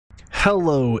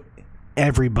Hello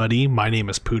everybody, my name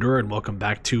is Pooter and welcome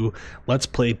back to Let's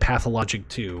Play Pathologic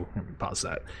 2. Let me pause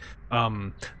that.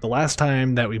 The last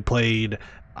time that we played,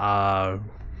 I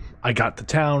got to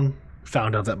town,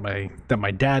 found out that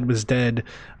my dad was dead,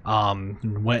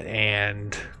 went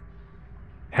and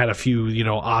had a few,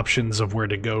 options of where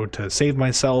to go to save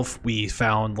myself. We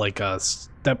found like a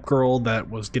step girl that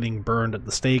was getting burned at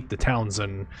the stake. The town's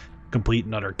in complete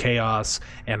and utter chaos,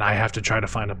 and I have to try to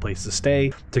find a place to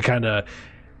stay to kind of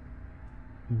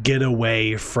get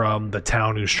away from the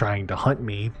town who's trying to hunt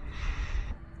me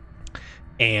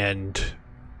and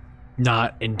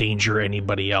not endanger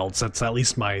anybody else. That's at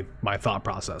least my thought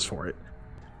process for it.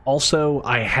 Also,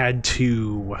 I had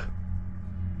to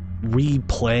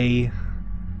replay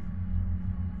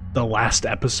the last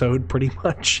episode pretty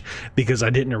much because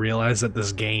I didn't realize that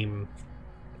this game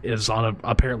is on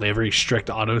apparently a very strict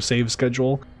autosave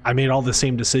schedule. I made all the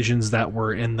same decisions that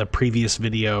were in the previous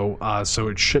video, so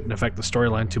it shouldn't affect the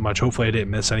storyline too much. Hopefully I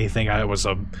didn't miss anything. It was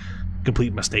a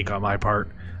complete mistake on my part.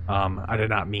 I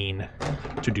did not mean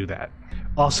to do that.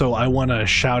 Also, I want to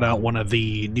shout out one of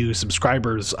the new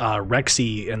subscribers.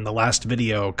 Rexy in the last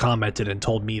video commented and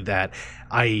told me that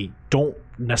I don't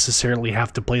necessarily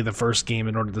have to play the first game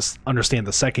in order to understand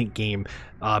the second game.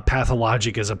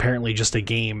 Pathologic is apparently just a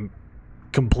game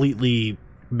completely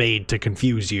made to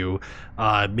confuse you,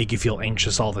 make you feel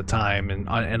anxious all the time and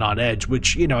on edge,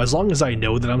 which, as long as I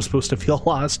know that I'm supposed to feel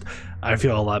lost, I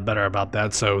feel a lot better about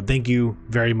that. So thank you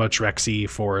very much, Rexy,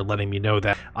 for letting me know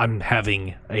that. I'm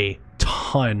having a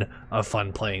ton of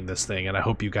fun playing this thing, and I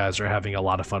hope you guys are having a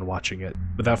lot of fun watching it.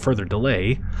 Without further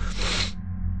delay,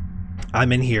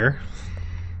 I'm in here.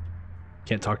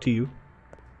 Can't talk to you.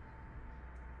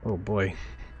 Oh boy.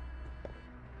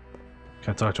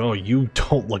 Can't talk to— oh, you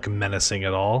don't look menacing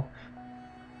at all.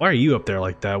 Why are you up there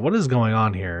like that? What is going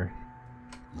on here?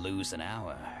 Lose an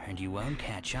hour, and you won't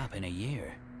catch up in a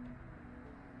year.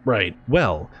 Right.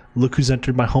 Well, look who's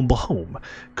entered my humble home.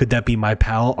 Could that be my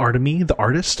pal Artemy, the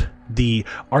artist? The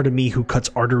Artemy who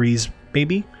cuts arteries,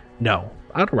 maybe? No,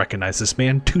 I don't recognize this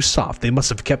man. Too soft. They must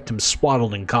have kept him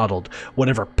swaddled and coddled,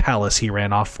 whatever palace he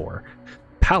ran off for.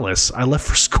 Palace? I left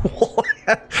for school.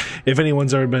 If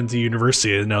anyone's ever been to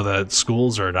university, they know that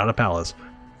schools are not a palace.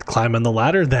 Climbing the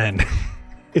ladder then.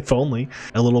 If only.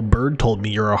 A little bird told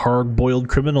me you're a hard-boiled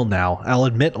criminal now. I'll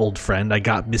admit, old friend, I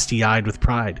got misty-eyed with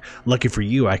pride. Lucky for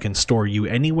you, I can store you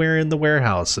anywhere in the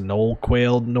warehouse. An old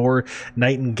quail nor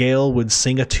nightingale would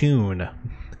sing a tune.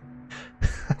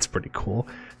 That's pretty cool.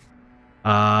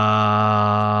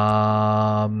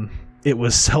 It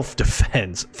was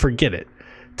self-defense. Forget it.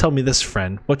 Tell me this,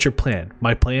 friend. What's your plan?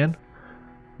 My plan?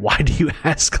 Why do you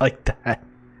ask like that?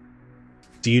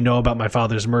 Do you know about my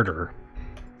father's murderer?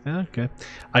 Okay.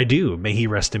 I do. May he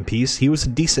rest in peace. He was a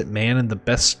decent man and the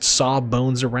best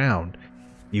sawbones around.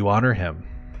 You honor him.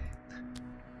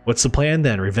 What's the plan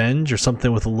then? Revenge or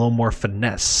something with a little more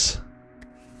finesse?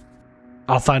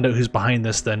 I'll find out who's behind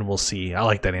this, then we'll see. I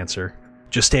like that answer.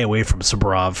 Just stay away from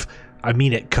Sabarov. I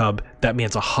mean it, cub. That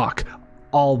man's a hawk.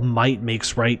 All might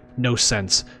makes right, no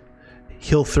sense.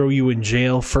 He'll throw you in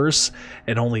jail first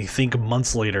and only think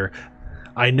months later.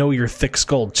 I know you're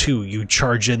thick-skulled too. You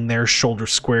charge in there, shoulder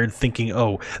squared, thinking,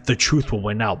 oh, the truth will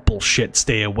win out. Bullshit,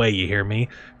 stay away, you hear me?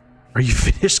 Are you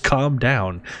finished? Calm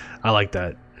down. I like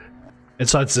that. And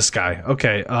so it's this guy.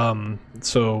 Okay,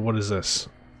 so what is this?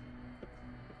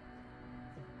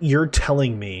 You're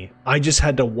telling me I just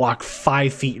had to walk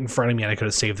 5 feet in front of me and I could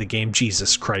have saved the game?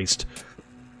 Jesus Christ.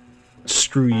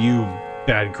 Screw you,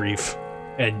 bad grief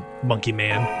and monkey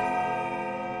man.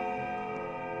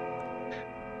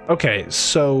 Okay,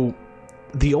 so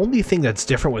the only thing that's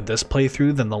different with this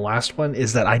playthrough than the last one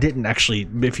is that I didn't actually—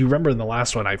 if you remember in the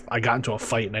last one, I got into a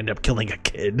fight and I ended up killing a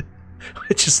kid,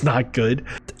 which is not good.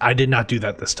 I did not do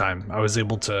that this time. I was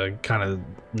able to kind of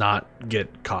not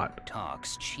get caught.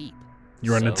 Talk's cheap.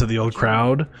 You run into the old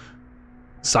crowd.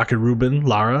 Saka, Ruben,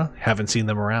 Lara, haven't seen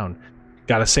them around.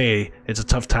 Gotta say, it's a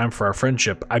tough time for our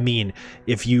friendship. I mean,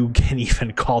 if you can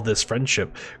even call this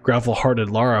friendship. Gravel-hearted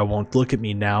Lara won't look at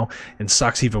me now, and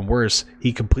Sock's even worse.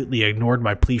 He completely ignored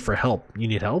my plea for help. You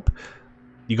need help?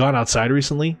 You gone outside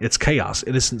recently? It's chaos.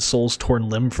 Innocent souls torn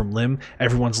limb from limb.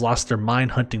 Everyone's lost their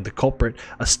mind hunting the culprit.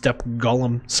 A step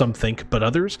golem, some think, but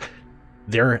others?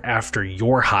 They're after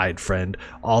your hide, friend.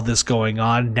 All this going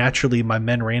on, naturally my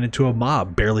men ran into a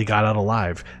mob, barely got out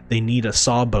alive. They need a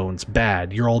sawbones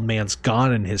bad. Your old man's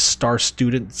gone and his star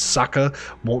student, Saka,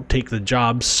 won't take the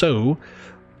job, so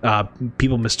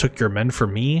people mistook your men for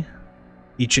me?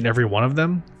 Each and every one of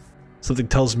them? Something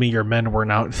tells me your men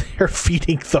weren't out there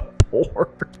feeding the poor.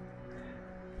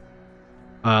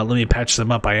 Let me patch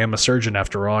them up. I am a surgeon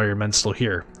after all. Are your men still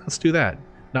here? Let's do that.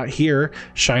 Not here.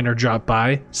 Shiner dropped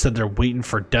by, said they're waiting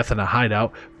for death in a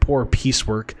hideout. Poor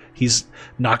piecework. He's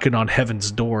knocking on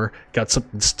heaven's door. Got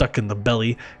something stuck in the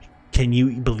belly. Can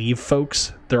you believe,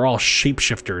 folks? They're all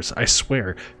shapeshifters, I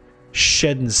swear.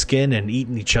 Shedding skin and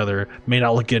eating each other. May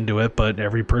not look into it, but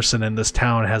every person in this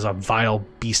town has a vile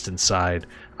beast inside.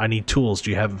 I need tools.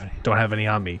 Don't have any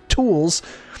on me. Tools?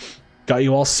 Got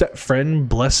you all set, friend.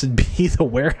 Blessed be the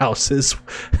warehouses,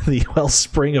 the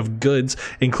wellspring of goods,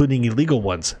 including illegal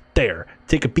ones. There,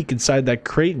 take a peek inside that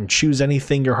crate and choose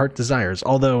anything your heart desires.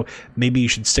 Although, maybe you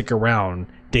should stick around.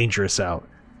 Dangerous out.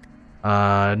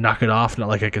 Knock it off. Not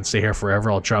like I can stay here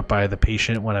forever. I'll drop by the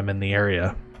patient when I'm in the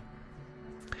area.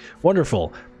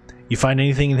 Wonderful. You find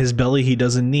anything in his belly he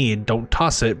doesn't need, don't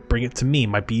toss it. Bring it to me.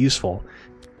 Might be useful.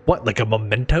 What, like a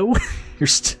memento? You're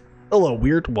still a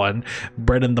weird one.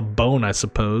 Bread in the bone, I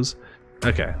suppose.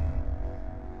 Okay.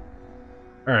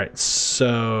 Alright,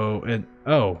 so...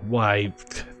 oh, why...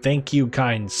 Thank you,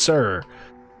 kind sir.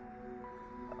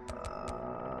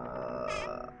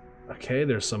 Okay,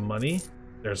 there's some money.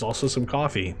 There's also some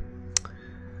coffee.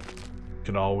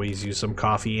 Could always use some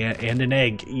coffee and an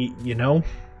egg, you know?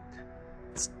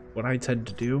 That's what I tend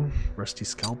to do. Rusty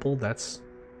scalpel, that's...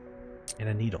 and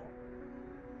a needle.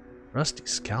 Rusty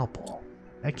scalpel.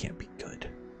 That can't be good.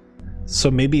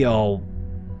 So maybe I'll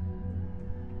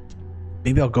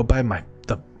go by my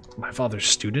father's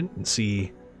student and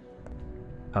see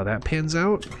how that pans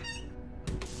out.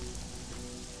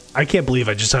 I can't believe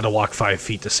I just had to walk 5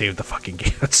 feet to save the fucking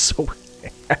game. That's so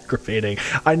aggravating.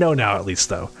 I know now, at least,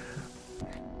 though.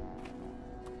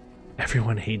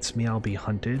 Everyone hates me. I'll be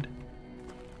hunted.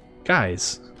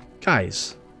 Guys.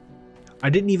 I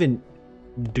didn't even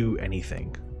do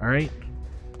anything. All right.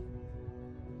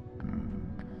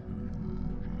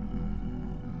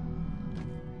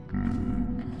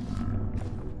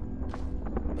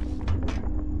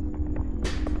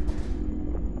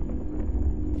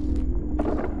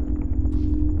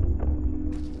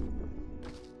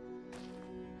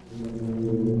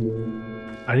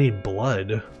 I need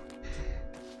blood.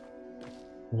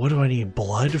 What do I need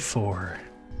blood for?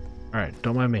 Alright,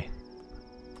 don't mind me.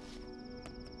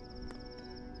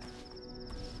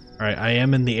 Alright, I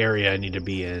am in the area I need to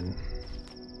be in.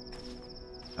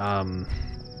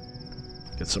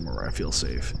 Get somewhere where I feel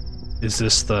safe. Is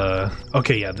this the...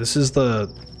 Okay, yeah, this is the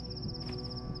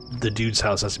dude's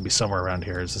house. Has to be somewhere around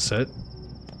here. Is this it?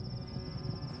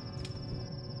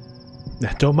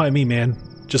 Don't mind me, man.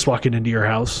 Just walking into your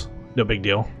house. No big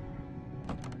deal.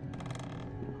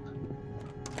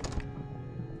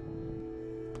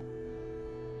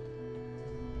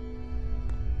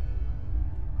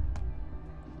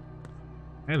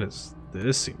 And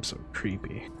this seems so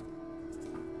creepy.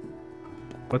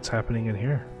 What's happening in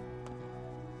here?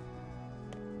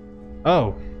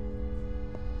 Oh.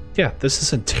 Yeah, this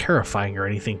isn't terrifying or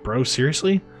anything, bro.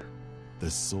 Seriously?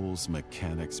 The soul's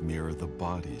mechanics mirror the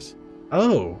body's.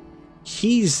 Oh.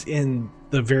 He's in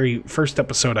the very first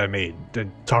episode I made to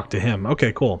talk to him.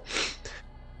 Okay, cool.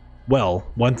 Well,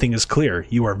 one thing is clear.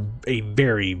 You are a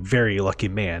very, very lucky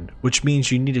man, which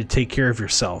means you need to take care of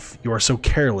yourself. You are so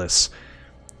careless.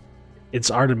 It's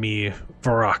Artemi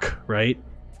Barak, right?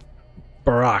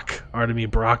 Artemi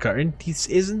Baraka. And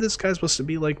isn't this guy supposed to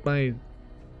be like my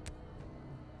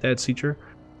dad's teacher?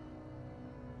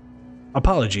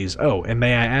 Apologies. Oh, and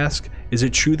may I ask, is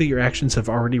it true that your actions have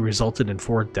already resulted in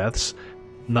 4 deaths?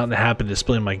 I'm not in the habit of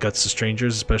displaying my guts to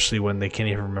strangers, especially when they can't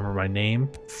even remember my name.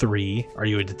 3. Are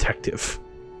you a detective?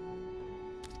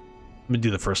 Let me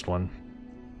do the first one.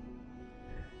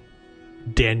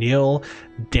 Daniel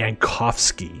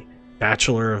Dankovsky,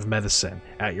 Bachelor of Medicine,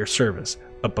 at your service.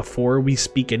 But before we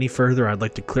speak any further, I'd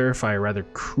like to clarify a rather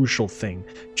crucial thing.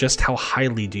 Just how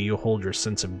highly do you hold your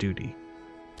sense of duty?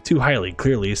 Too highly,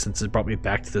 clearly, since it brought me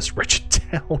back to this wretched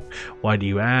town. Why do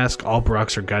you ask? All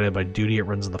Baraks are guided by duty. It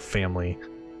runs in the family.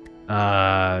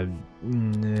 I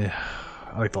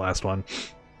like the last one.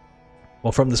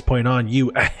 Well, from this point on,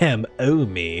 you owe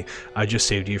me. I just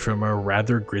saved you from a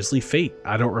rather grisly fate.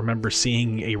 I don't remember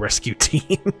seeing a rescue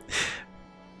team.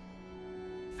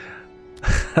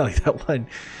 I like that one.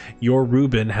 Your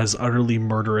Reuben has utterly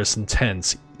murderous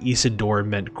intents. Isidore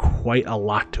meant quite a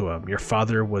lot to him. Your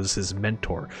father was his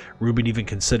mentor. Reuben even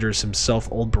considers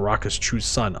himself old Baraka's true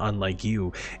son, unlike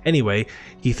you. Anyway,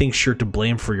 he thinks you're to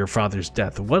blame for your father's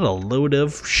death. What a load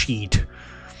of shit.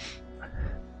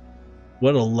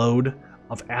 What a load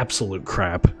of absolute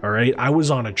crap, alright? I was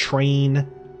on a train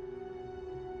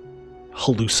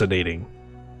hallucinating.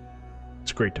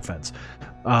 It's a great defense.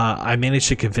 I managed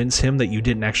to convince him that you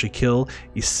didn't actually kill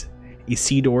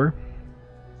Isidore.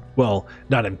 Well,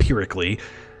 not empirically,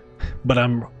 but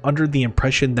I'm under the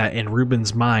impression that in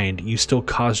Ruben's mind, you still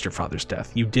caused your father's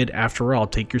death. You did, after all,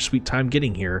 take your sweet time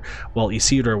getting here, while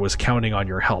Isidore was counting on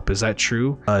your help. Is that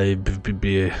true?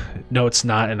 No, it's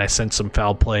not, and I sense some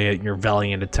foul play at your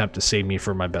valiant attempt to save me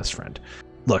from my best friend.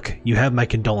 Look, you have my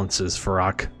condolences,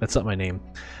 Farak. That's not my name.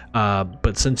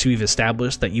 But since you've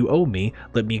established that you owe me,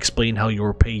 let me explain how you'll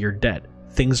repay your debt.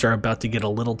 Things are about to get a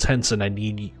little tense, and I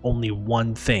need only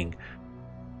one thing.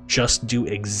 Just do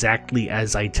exactly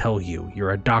as I tell you.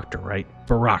 You're a doctor, right?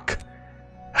 Farak,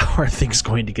 how are things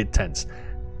going to get tense?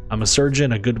 I'm a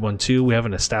surgeon, a good one too. We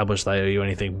haven't established that I owe you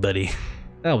anything, buddy.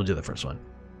 We'll do the first one.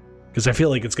 Because I feel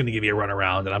like it's going to give you a run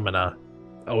around, and I'm going to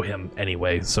owe him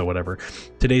anyway, so whatever.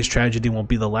 Today's tragedy won't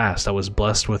be the last. I was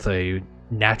blessed with a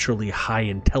naturally high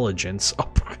intelligence.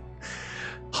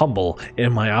 Humble,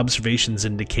 and my observations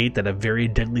indicate that a very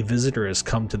deadly visitor has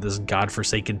come to this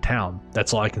godforsaken town.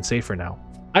 That's all I can say for now.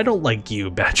 I don't like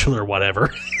you, bachelor whatever.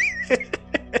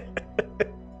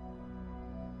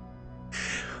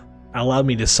 Allow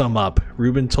me to sum up.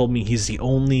 Ruben told me he's the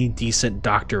only decent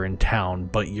doctor in town,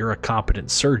 but you're a competent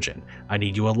surgeon. I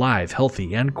need you alive,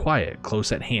 healthy, and quiet,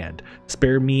 close at hand.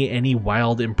 Spare me any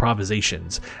wild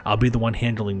improvisations. I'll be the one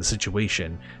handling the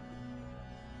situation.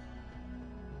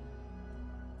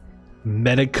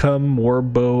 Medicum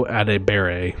morbo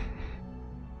adebere.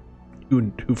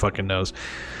 Who fucking knows?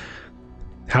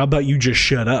 How about you just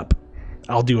shut up?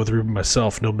 I'll deal with Ruben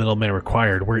myself. No middleman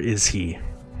required. Where is he?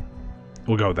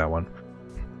 We'll go with that one.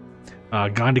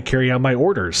 Gone to carry out my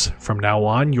orders. From now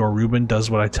on, your Ruben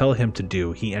does what I tell him to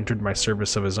do. He entered my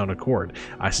service of his own accord.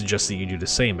 I suggest that you do the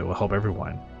same. It will help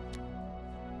everyone.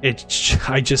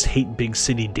 I just hate big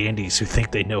city dandies who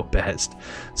think they know best.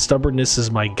 Stubbornness is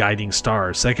my guiding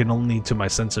star, second only to my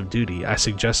sense of duty. I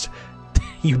suggest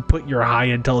you put your high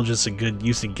intelligence to good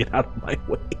use and get out of my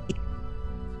way.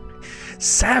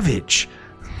 Savage!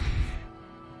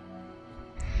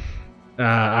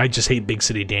 I just hate big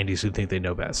city dandies who think they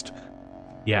know best.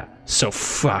 Yeah, so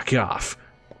fuck off.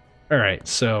 Alright,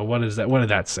 so what is that? What did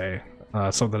that say?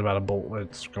 Something about a bolt.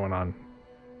 What's going on?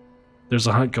 There's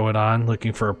a hunt going on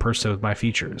looking for a person with my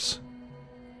features.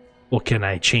 Well, can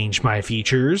I change my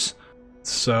features?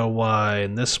 So,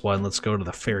 in this one, let's go to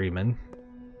the ferryman.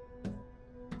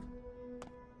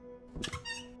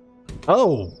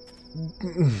 Oh!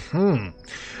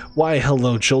 Why,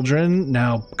 hello, children.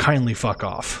 Now, kindly fuck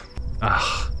off.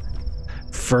 Ugh.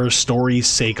 For story's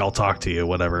sake, I'll talk to you,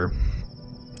 whatever.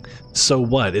 So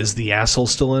what, is the asshole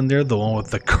still in there? The one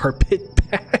with the carpet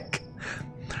bag?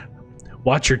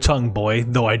 Watch your tongue, boy,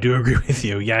 though I do agree with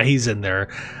you. Yeah, he's in there.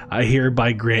 I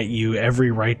hereby grant you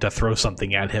every right to throw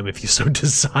something at him if you so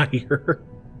desire.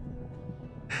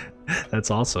 That's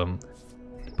awesome.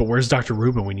 But where's Dr.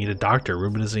 Ruben? We need a doctor.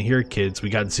 Ruben isn't here, kids. We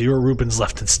got 0 Rubens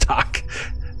left in stock.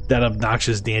 That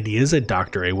obnoxious dandy is a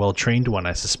doctor, a well-trained one,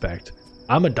 I suspect.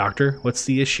 I'm a doctor. What's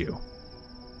the issue?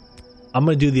 I'm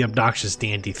gonna do the obnoxious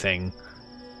dandy thing.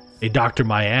 A doctor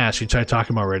my ass. You tried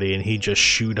talking already, and he just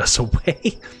shooed us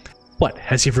away. What?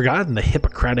 Has he forgotten the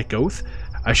Hippocratic Oath?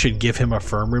 I should give him a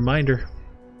firm reminder.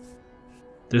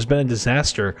 There's been a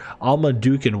disaster. Alma,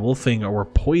 Duke, and Wolfing were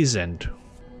poisoned.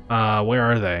 Where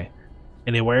are they?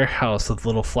 In a warehouse with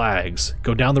little flags.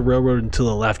 Go down the railroad and to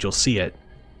the left, you'll see it.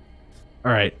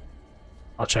 Alright.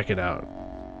 I'll check it out.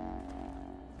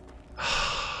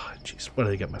 Jeez, what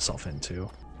did I get myself into?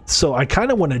 So I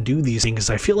kind of want to do these things because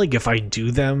I feel like if I do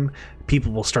them,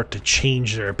 people will start to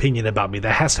change their opinion about me.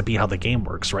 That has to be how the game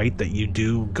works, right? That you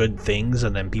do good things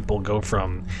and then people go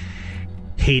from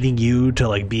hating you to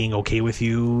like being okay with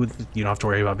you. You don't have to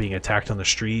worry about being attacked on the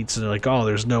streets. And they're like, oh,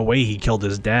 there's no way he killed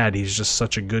his dad. He's just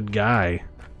such a good guy.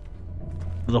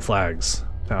 Little flags.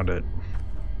 Found it.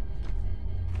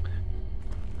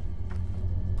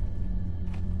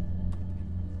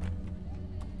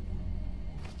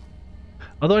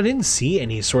 Although I didn't see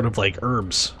any sort of like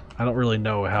herbs. I don't really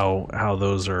know how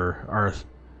those are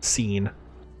seen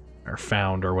or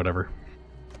found or whatever.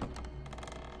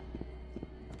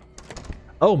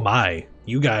 Oh my,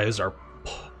 you guys are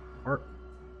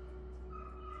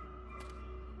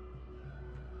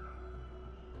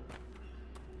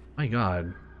my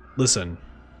god. Listen.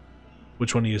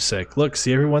 Which one of you is sick? Look,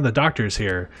 see everyone, the doctor's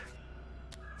here.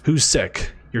 Who's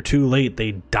sick? You're too late.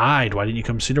 They died. Why didn't you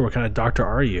come sooner? What kind of doctor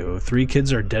are you? 3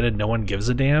 kids are dead and no one gives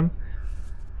a damn?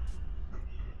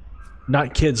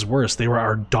 Not kids, worse. They were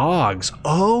our dogs.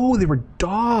 Oh, they were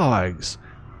dogs.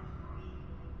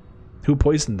 Who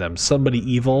poisoned them? Somebody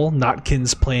evil?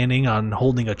 Notkin's planning on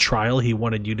holding a trial. He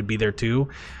wanted you to be there too.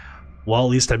 Well,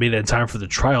 at least I made it in time for the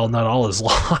trial. Not all is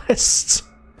lost.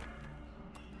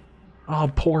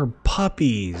 Oh, poor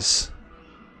puppies.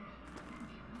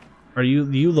 Are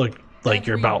you look like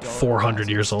you're about 400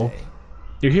 years old.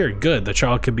 You're here, good, the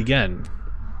trial can begin.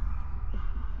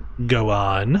 Go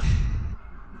on.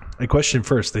 A question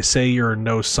first, they say you're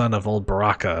no son of old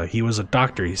Baraka. He was a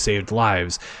doctor, he saved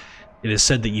lives. It is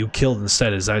said that you killed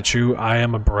instead, is that true? I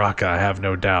am a Baraka, I have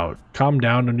no doubt. Calm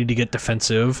down, no need to get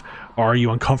defensive. Are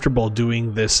you uncomfortable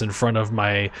doing this in front of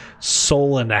my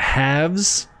soul and a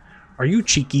halves? Are you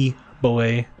cheeky,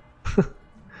 boy?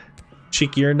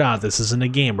 Cheeky or not, this isn't a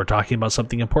game. We're talking about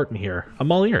something important here.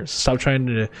 I'm all ears. Stop trying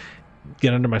to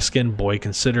get under my skin, boy.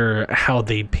 Consider how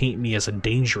they paint me as a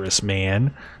dangerous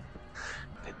man.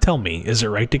 Tell me, is it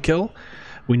right to kill?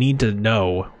 We need to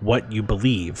know what you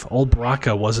believe. Old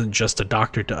Baraka wasn't just a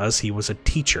doctor to us, he was a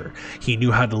teacher. He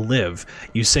knew how to live.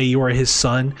 You say you are his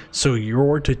son, so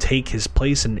you're to take his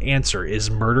place and answer,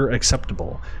 is murder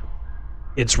acceptable?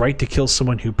 It's right to kill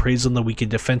someone who preys on the weak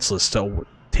and defenseless, to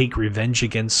take revenge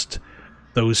against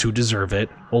those who deserve it,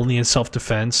 only in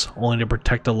self-defense, only to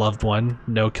protect a loved one.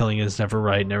 No, killing is never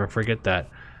right, never forget that.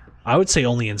 I would say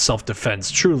only in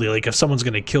self-defense. Truly, like, if someone's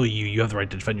gonna kill you, you have the right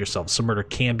to defend yourself. So murder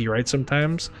can be right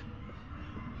sometimes.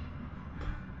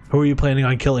 Who are you planning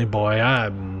on killing, boy?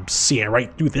 I'm seeing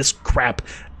right through this crap,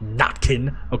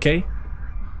 Notkin, okay?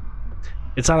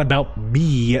 It's not about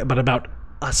me, but about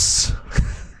us.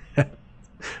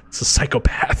 It's a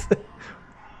psychopath.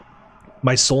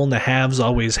 My soul and the halves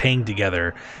always hang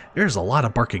together. There's a lot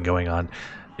of barking going on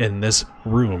in this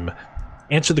room.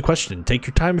 Answer the question. Take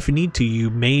your time if you need to. You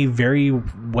may very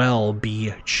well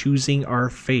be choosing our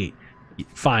fate.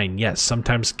 Fine, yes,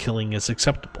 sometimes killing is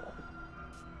acceptable.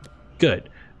 Good.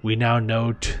 We now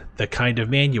know the kind of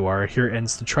man you are. Here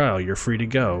ends the trial. You're free to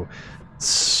go.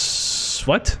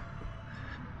 What?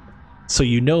 So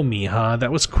you know me, huh?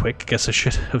 That was quick. Guess I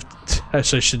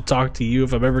should talk to you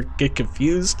if I ever get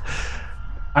confused.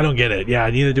 I don't get it. Yeah,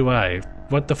 neither do I.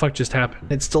 What the fuck just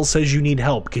happened? It still says you need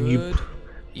help. Can you...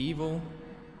 Evil.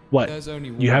 What?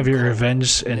 You have your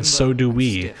revenge, and so do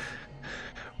we.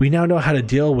 We now know how to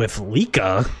deal with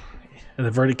Lika, and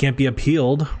the verdict can't be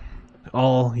appealed.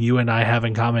 All you and I have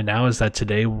in common now is that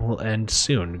today will end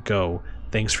soon. Go.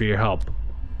 Thanks for your help.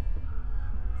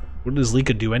 What does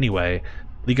Lika do anyway?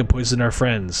 Lika poisoned our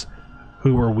friends,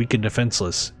 who were weak and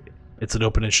defenseless. It's an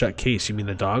open and shut case. You mean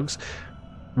the dogs?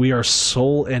 We are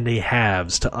soul and a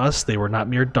halves. To us, they were not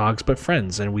mere dogs, but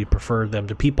friends, and we prefer them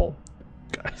to people.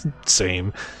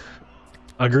 Same.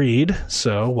 Agreed.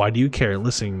 So, why do you care?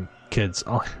 Listen, kids,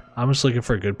 I'm just looking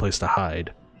for a good place to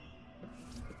hide.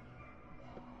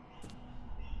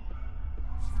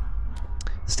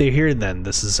 Stay here then.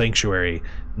 This is sanctuary.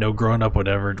 No grown-up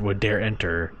would dare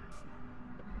enter.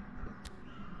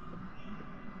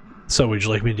 So, would you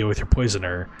like me to deal with your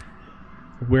poisoner?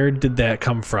 Where did that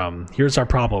come from? Here's our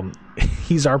problem.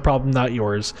 He's our problem, not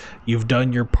yours. You've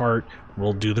done your part.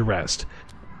 We'll do the rest.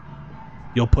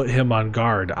 You'll put him on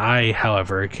guard. I,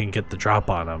 however, can get the drop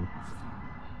on him.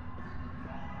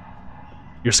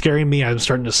 You're scaring me. I'm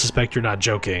starting to suspect you're not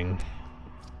joking.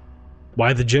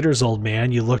 Why the jitters, old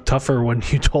man? You look tougher when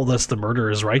you told us the murder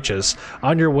is righteous.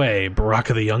 On your way,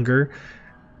 Baraka the Younger.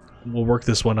 We'll work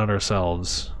this one out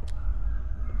ourselves.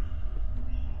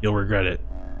 You'll regret it.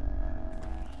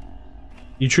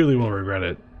 You truly will regret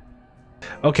it.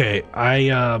 Okay,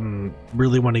 I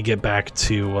really want to get back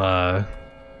to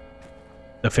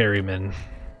the ferryman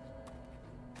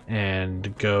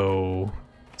and go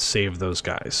save those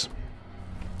guys.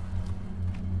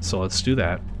 So let's do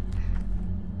that.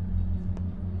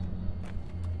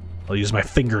 I'll use my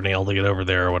fingernail to get over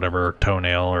there or whatever, or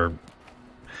toenail, or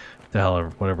the hell, or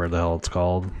whatever the hell it's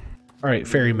called. Alright,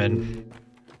 ferryman.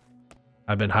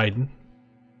 I've been hiding.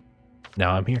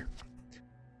 Now I'm here.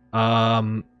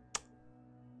 I'm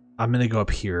gonna go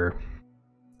up here.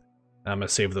 I'm gonna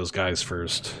save those guys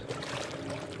first.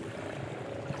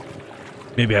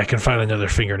 Maybe I can find another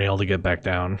fingernail to get back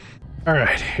down.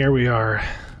 Alright, here we are.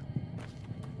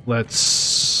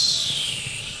 Let's...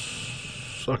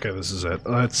 Okay, this is it.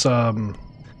 Let's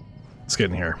get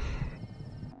in here.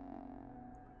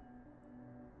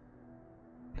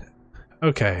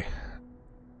 Okay.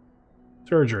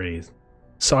 Surgery.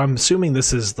 So I'm assuming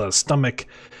this is the stomach,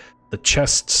 the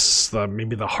chest,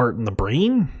 maybe the heart and the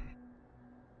brain?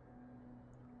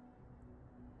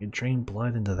 You drain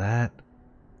blood into that?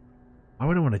 Why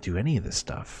would I want to do any of this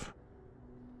stuff?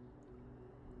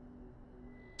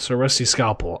 So rusty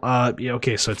scalpel. Yeah,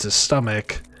 okay, so it's his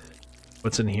stomach.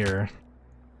 What's in here?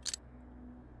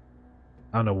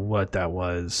 I don't know what that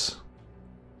was.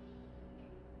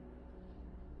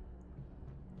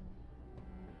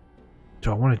 Do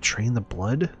I want to drain the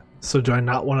blood? So do I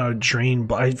not want to drain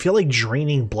blood? I feel like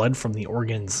draining blood from the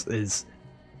organs is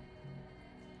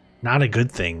not a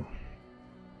good thing.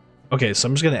 Okay, so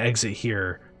I'm just gonna exit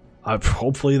here.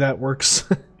 Hopefully that works.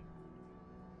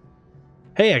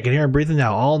 Hey, I can hear him breathing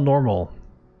now. All normal.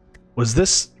 Was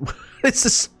this... It's a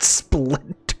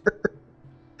splinter.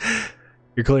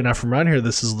 You're clearly not from around here.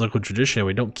 This is a local tradition.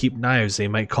 We don't keep knives. They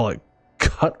might call it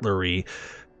cutlery,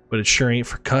 but it sure ain't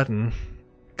for cutting.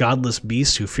 Godless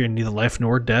beasts who fear neither life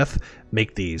nor death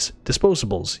make these.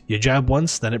 Disposables. You jab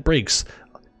once, then it breaks.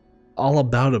 All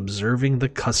about observing the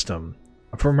custom.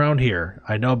 I'm from around here.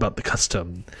 I know about the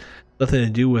custom. Nothing to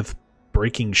do with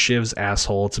breaking shivs,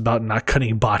 asshole. It's about not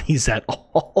cutting bodies at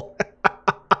all.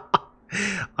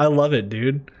 I love it,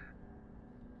 dude.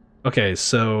 Okay,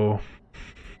 so...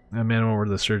 I'm in where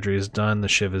the surgery is done. The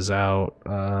shiv is out.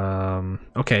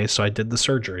 Okay, so I did the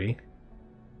surgery.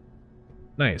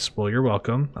 Nice. Well, you're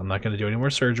welcome. I'm not going to do any more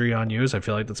surgery on you, as I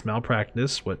feel like that's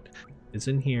malpractice. What is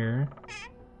in here?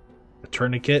 A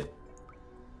tourniquet.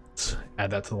 Let's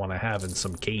add that to the one I have, and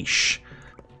some cash.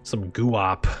 Some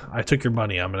guap. I took your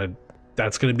money.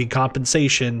 That's gonna be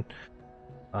compensation.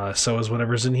 So is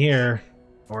whatever's in here.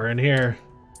 Or in here.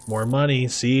 More money.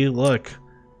 See, look.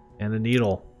 And a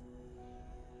needle.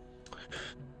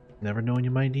 Never know when you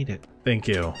might need it. Thank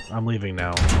you. I'm leaving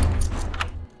now.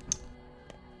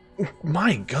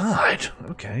 My God.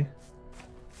 Okay.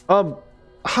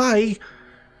 Hi.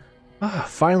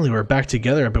 Finally, we're back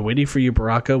together. I've been waiting for you,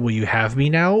 Baraka. Will you have me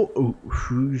now? Ooh,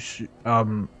 who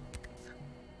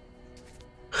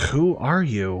are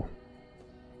you?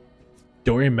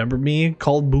 Don't remember me,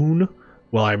 called Boone?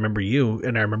 Well, I remember you,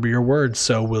 and I remember your words,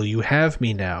 so will you have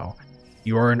me now?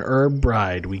 You are an herb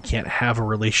bride. We can't have a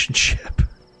relationship.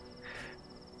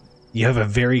 You have a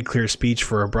very clear speech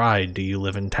for a bride. Do you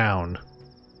live in town?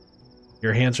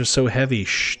 Your hands are so heavy.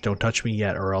 Shh, don't touch me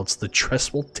yet, or else the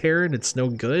dress will tear and it's no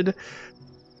good.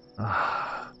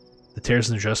 The tears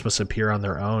in the dress must appear on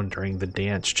their own during the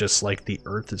dance, just like the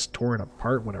earth is torn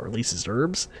apart when it releases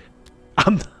herbs.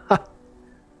 I'm not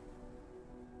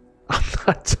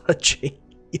touching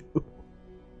you.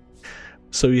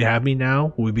 So you have me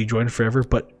now? Will we be joined forever?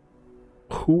 But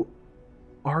who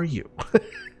are you?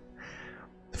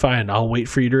 Fine, I'll wait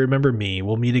for you to remember me.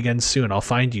 We'll meet again soon. I'll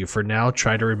find you. For now,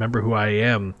 try to remember who I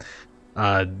am.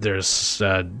 There's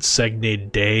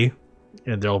Segnade Day,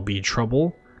 and there'll be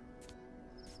trouble.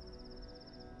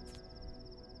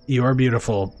 You are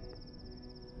beautiful.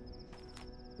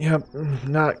 Yep,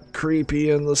 not creepy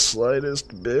in the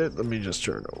slightest bit. Let me just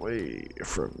turn away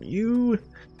from you.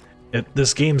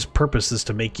 This game's purpose is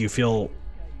to make you feel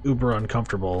uber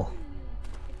uncomfortable.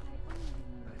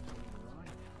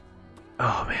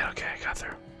 Oh man, okay, I got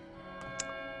there.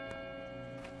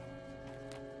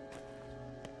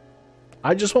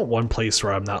 I just want one place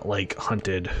where I'm not, like,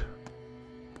 hunted.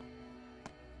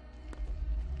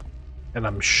 And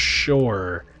I'm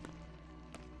sure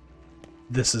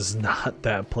this is not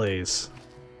that place.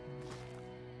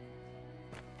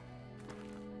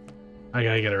 I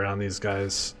gotta get around these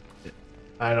guys.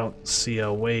 I don't see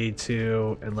a way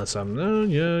to, unless I'm, oh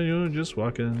yeah, you're just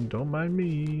walking, don't mind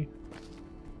me.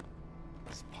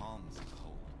 His palms are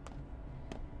cold.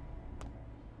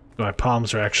 My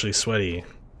palms are actually sweaty.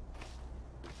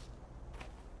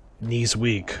 Knees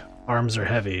weak. Arms are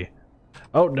heavy.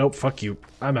 Oh, nope, fuck you.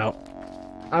 I'm out.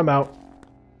 I'm out.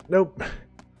 Nope.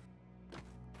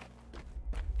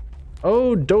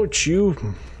 Oh, don't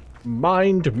you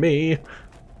mind me.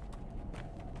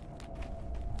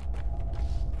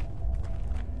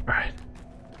 Alright.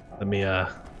 Let me,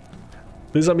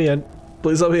 please let me in.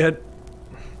 Please let me in.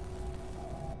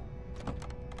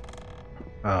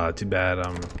 Too bad,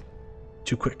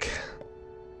 too quick.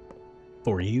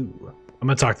 For you. I'm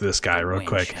gonna talk to this guy real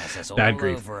quick. Bad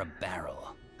grief. Over a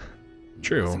barrel.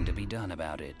 True. Nothing to be done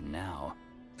about it now.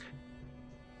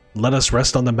 Let us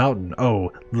rest on the mountain.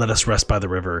 Oh, let us rest by the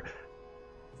river.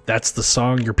 That's the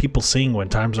song your people sing when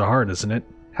times are hard, isn't it?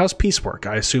 How's peace work?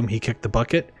 I assume he kicked the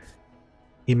bucket?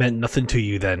 He meant nothing to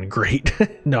you then. Great.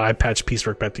 No, I patched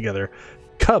piecework back together.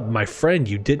 Cub, my friend,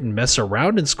 you didn't mess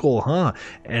around in school, huh?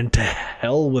 And to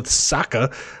hell with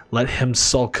Sokka. Let him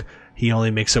sulk. He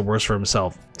only makes it worse for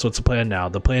himself. So what's the plan now?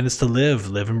 The plan is to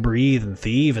live and breathe, and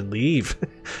thieve, and leave.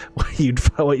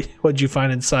 What'd you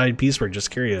find inside piecework?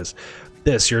 Just curious.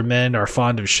 This, your men are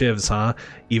fond of shivs, huh?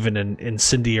 Even an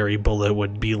incendiary bullet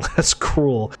would be less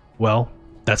cruel. Well,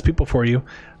 that's people for you.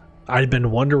 I'd been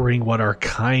wondering what our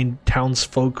kind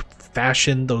townsfolk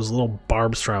fashioned those little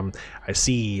barbs from. I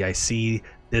see.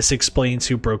 This explains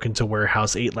who broke into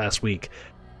Warehouse 8 last week.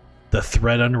 The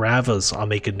thread unravels. I'll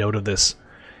make a note of this.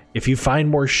 If you find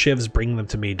more shivs, bring them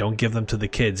to me. Don't give them to the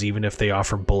kids, even if they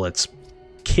offer bullets.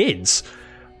 Kids?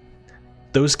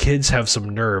 Those kids have some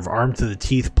nerve, armed to the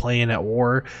teeth, playing at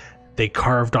war. They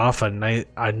carved off a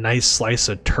nice slice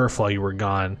of turf while you were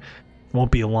gone.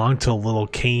 Won't be long till little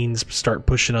canes start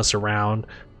pushing us around.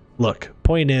 Look,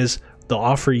 point is, they'll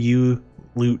offer you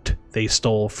loot they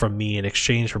stole from me in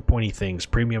exchange for pointy things,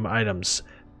 premium items.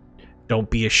 Don't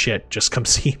be a shit, just come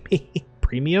see me.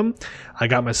 Premium? I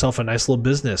got myself a nice little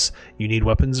business. You need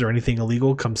weapons or anything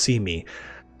illegal? Come see me.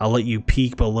 I'll let you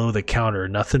peek below the counter.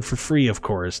 Nothing for free, of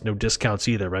course. No discounts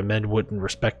either. My men wouldn't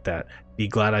respect that. Be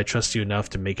glad I trust you enough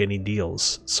to make any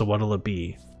deals. So what'll it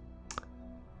be?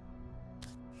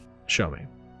 Show me.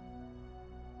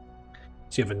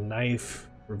 So you have a knife,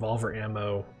 revolver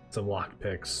ammo, some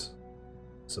lockpicks,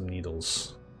 some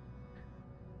needles.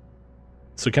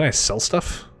 So can I sell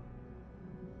stuff?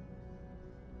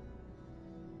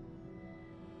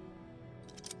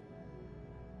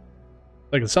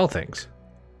 I can sell things.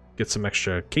 Get some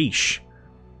extra cash.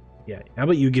 Yeah, how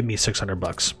about you give me 600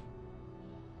 bucks?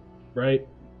 Right?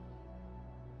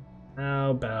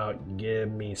 How about give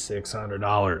me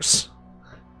 $600?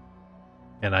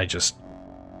 And I just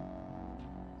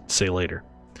say later.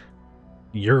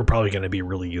 You're probably going to be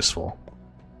really useful.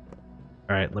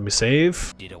 Alright, let me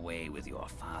save. Did away with your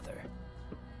father.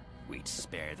 We'd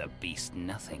spare the beast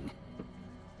nothing.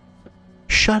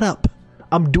 Shut up.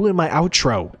 I'm doing my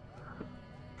outro.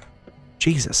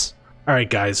 Jesus.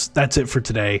 Alright guys, that's it for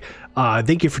today.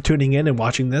 Thank you for tuning in and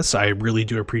watching this. I really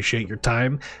do appreciate your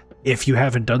time. If you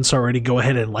haven't done so already, go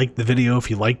ahead and like the video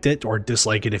if you liked it, or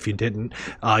dislike it if you didn't.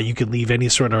 You can leave any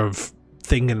sort of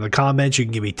thing in the comments. You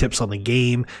can give me tips on the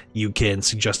game. You can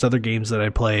suggest other games that I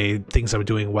play, things I'm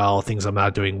doing well, things I'm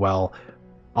not doing well.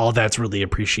 All that's really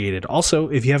appreciated. Also,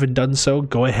 if you haven't done so,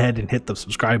 go ahead and hit the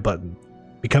subscribe button.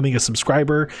 Becoming a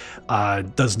subscriber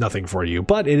does nothing for you,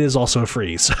 but it is also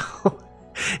free, so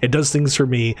it does things for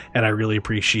me, and I really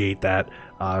appreciate that.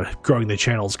 Growing the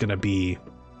channel is going to be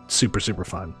super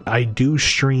fun. I do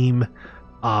stream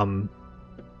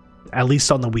at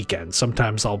least on the weekend.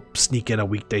 Sometimes I'll sneak in a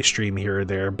weekday stream here or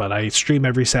there, but I stream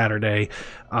every Saturday.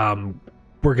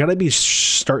 We're going to be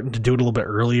starting to do it a little bit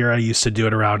earlier. I used to do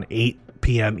it around 8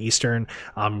 p.m. Eastern.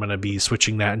 I'm going to be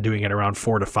switching that and doing it around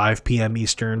 4 to 5 p.m.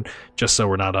 Eastern, just so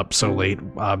we're not up so late.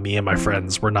 Me and my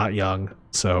friends, we're not young,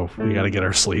 so we got to get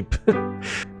our sleep.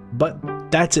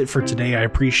 But that's it for today. I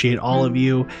appreciate all of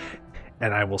you,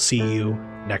 and I will see you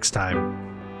next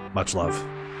time. Much love.